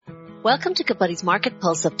Welcome to Goodbody's Market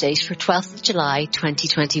Pulse Update for 12th of July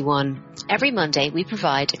 2021. Every Monday we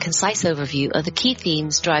provide a concise overview of the key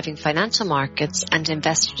themes driving financial markets and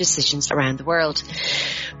investor decisions around the world.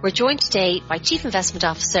 We're joined today by Chief Investment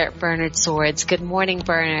Officer Bernard Swords. Good morning,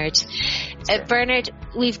 Bernard. Bernard,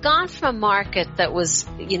 we've gone from a market that was,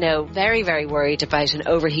 very, very worried about an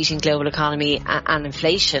overheating global economy and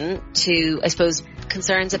inflation to, I suppose,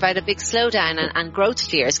 concerns about a big slowdown and growth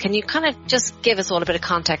fears. Can you kind of just give us all a bit of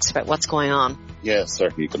context about what's going on? Yeah,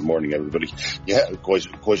 certainly. Good morning, everybody. Yeah, quite a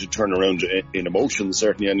turnaround in emotions,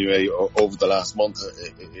 certainly anyway, over the last month,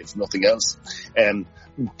 if nothing else.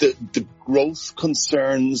 The growth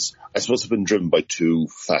concerns, I suppose, have been driven by two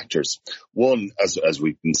factors. One, as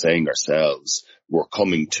we've been saying ourselves, we're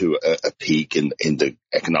coming to a peak in the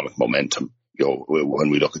economic momentum.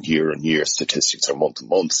 When we look at year-on-year statistics or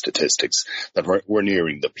month-on-month statistics, that we're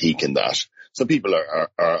nearing the peak in that. So people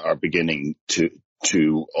are beginning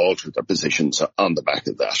to alter their positions on the back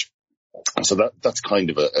of that. So that's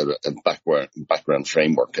kind of a background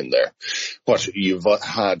framework in there. What you've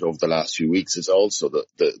had over the last few weeks is also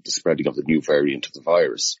the spreading of the new variant of the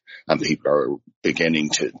virus, and people are beginning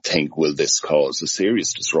to think, will this cause a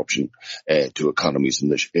serious disruption to economies in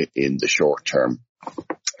the short term?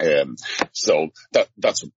 So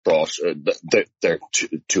that's what brought there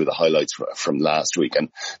to the highlights from last week, and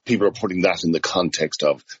people are putting that in the context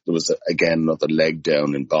of there was again another leg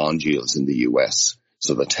down in bond yields in the US.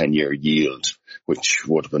 So the 10-year yield, which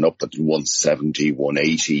would have been up at 170,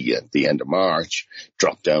 180 at the end of March,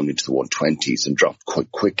 dropped down into the 120s and dropped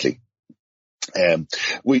quite quickly.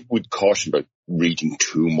 We'd caution about reading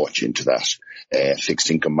too much into that. Fixed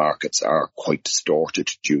income markets are quite distorted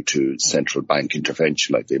due to central bank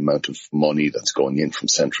intervention, like the amount of money that's going in from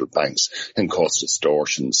central banks can cause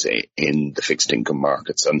distortions in the fixed income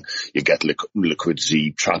markets, and you get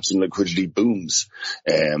liquidity traps and liquidity booms.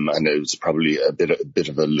 And it's probably a bit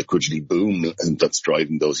of a liquidity boom that's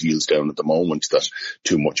driving those yields down at the moment, that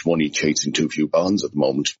too much money chasing too few bonds at the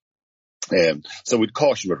moment. So we'd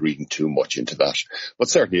caution about reading too much into that. But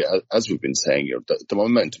certainly, as we've been saying, the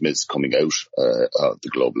momentum is coming out of the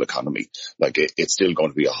global economy. Like it's still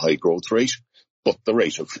going to be a high growth rate, but the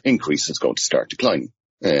rate of increase is going to start declining.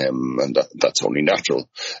 And that's only natural.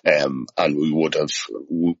 And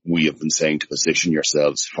we have been saying to position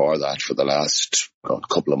yourselves for that for the last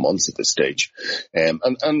couple of months at this stage. And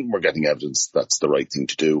we're getting evidence that's the right thing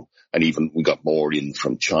to do. And even we got more in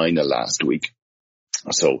from China last week.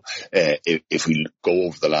 So if we go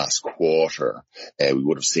over the last quarter, we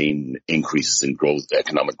would have seen increases in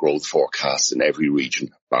economic growth forecasts in every region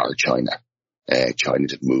bar China. China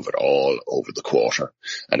didn't move at all over the quarter.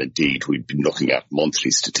 And indeed, we've been looking at monthly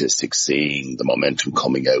statistics, seeing the momentum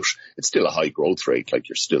coming out. It's still a high growth rate, like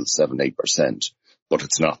you're still 7-8%, but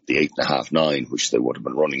it's not the 8.5, 9, which they would have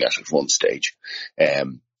been running at one stage.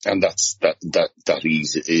 And that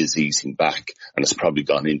is easing back, and it's probably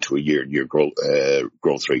gone into a year-on-year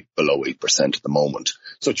growth rate below 8% at the moment.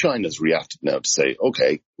 So China's reacted now to say,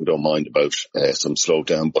 okay, we don't mind about some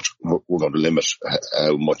slowdown, but we're going to limit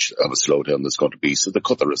how much of a slowdown there's going to be. So they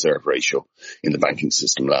cut the reserve ratio in the banking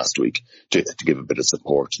system last week to give a bit of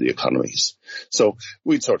support to the economies. So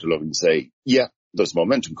we'd sort of look and say, yeah, there's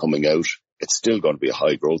momentum coming out. It's still going to be a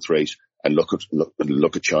high growth rate. And look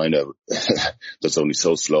at China. That's only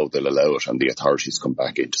so slow they'll allow it, and the authorities come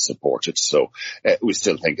back in to support it. So we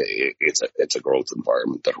still think it's a growth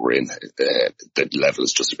environment that we're in. The level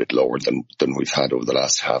is just a bit lower than we've had over the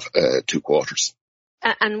last 2 quarters.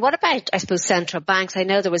 And what about, I suppose, central banks? I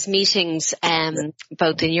know there was meetings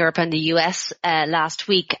both in Europe and the US last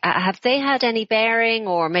week. Have they had any bearing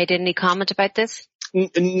or made any comment about this?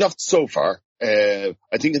 Not so far. I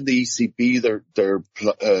think in the ECB they're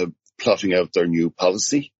plotting out their new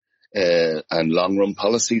policy and long-run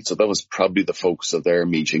policy. So that was probably the focus of their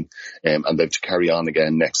meeting. And they have to carry on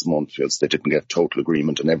again next month because they didn't get total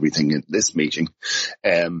agreement on everything in this meeting.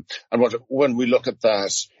 And when we look at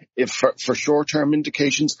that, if for short-term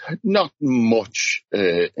indications, not much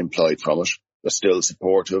implied from it. They're still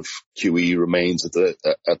supportive. QE remains at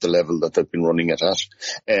the level that they've been running it at.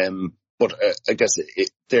 But I guess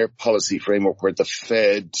their policy framework, where the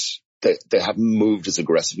Fed, they haven't moved as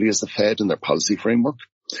aggressively as the Fed in their policy framework.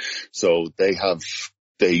 So they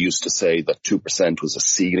used to say that 2% was a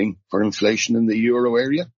ceiling for inflation in the euro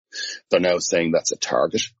area. They're now saying that's a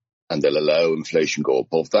target, and they'll allow inflation go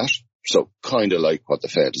above that. So kind of like what the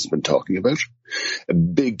Fed has been talking about. A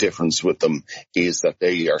big difference with them is that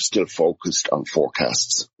they are still focused on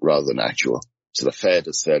forecasts rather than actual. So the Fed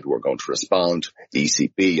has said we're going to respond. The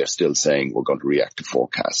ECB are still saying we're going to react to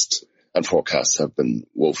forecasts. and forecasts have been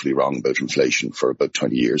woefully wrong about inflation for about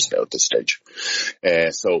 20 years now at this stage.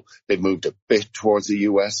 So they've moved a bit towards the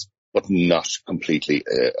US, but not completely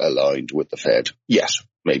aligned with the Fed yet.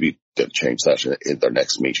 Maybe they'll change that in their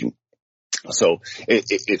next meeting. So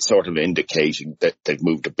it's sort of indicating that they've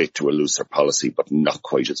moved a bit to a looser policy, but not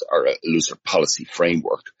quite as, or a looser policy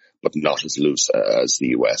framework, but not as loose as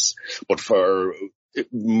the US. But for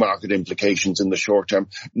market implications in the short term,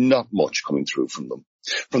 not much coming through from them.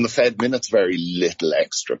 From the Fed minutes, very little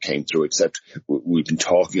extra came through, except we've been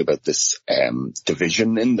talking about this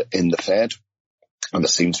division in the Fed. And there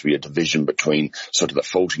seems to be a division between sort of the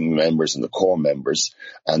voting members and the core members,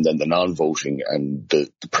 and then the non-voting and the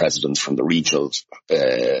presidents from the regional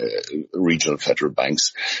federal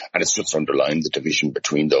banks. And it's just underlined the division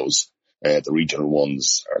between those. The regional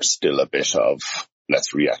ones are still a bit of,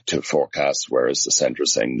 let's react to forecasts, whereas the centre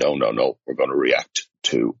is saying, no, we're going to react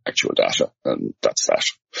to actual data. And that's that.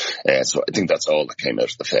 So I think that's all that came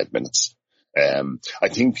out of the Fed minutes. I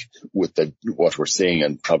think with what we're seeing,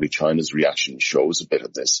 and probably China's reaction shows a bit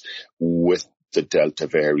of this, with the Delta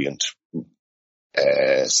variant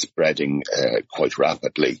spreading quite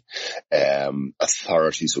rapidly,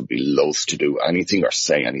 authorities would be loath to do anything or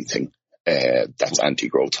say anything that's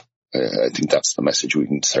anti-growth. I think that's the message we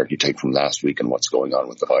can certainly take from last week and what's going on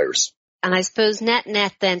with the virus. And I suppose net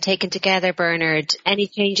then taken together, Bernard, any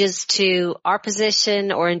changes to our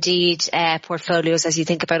position or indeed portfolios as you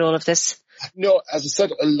think about all of this? No, as I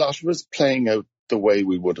said, a lot of us playing out the way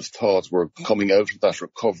we would have thought. We're coming out of that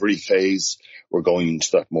recovery phase. We're going into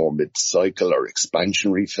that more mid-cycle or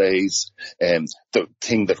expansionary phase. The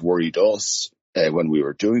thing that worried us when we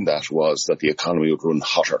were doing that was that the economy would run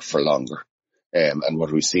hotter for longer. And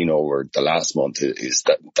what we've seen over the last month is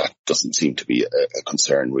that doesn't seem to be a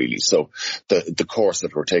concern really. So the course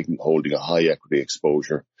that we're taking, holding a high equity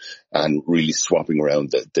exposure and really swapping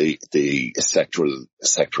around the sectoral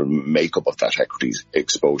makeup of that equity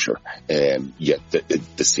exposure,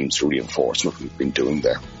 this seems to reinforce what we've been doing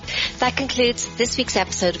there. That concludes this week's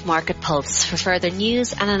episode of Market Pulse. For further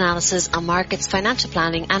news and analysis on markets, financial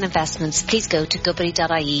planning and investments, please go to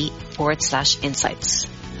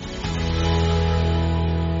goodbody.ie/insights.